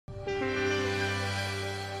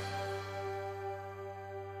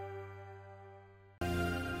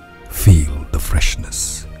Feel the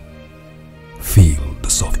freshness. Feel the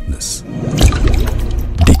softness.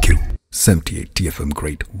 DQ 78 TFM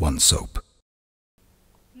Grade 1 Soap.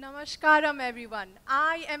 Namaskaram everyone.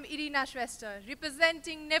 I am Irina Shrestha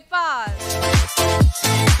representing Nepal.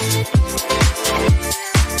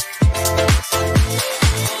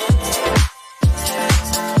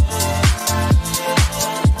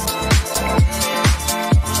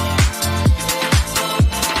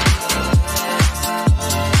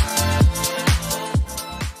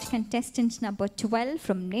 Contestant number 12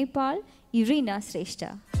 from Nepal, Irina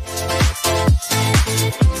Shrestha.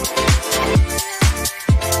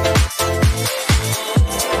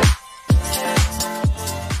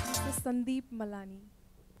 This is Sandeep Malani.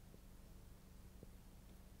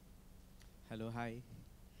 Hello, hi.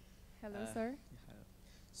 Hello, sir.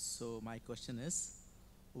 So my question is,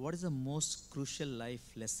 what is the most crucial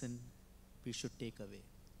life lesson we should take away?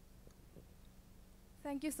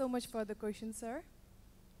 Thank you so much for the question, sir.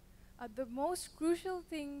 The most crucial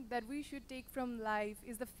thing that we should take from life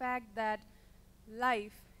is the fact that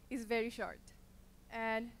life is very short.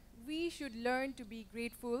 And we should learn to be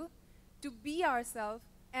grateful, to be ourselves,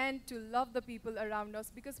 and to love the people around us,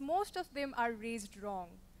 because most of them are raised wrong.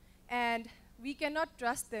 And we cannot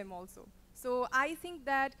trust them also. So I think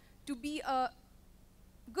that to be a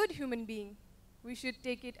good human being, we should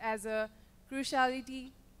take it as a cruciality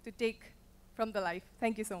to take from the life.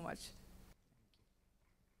 Thank you so much.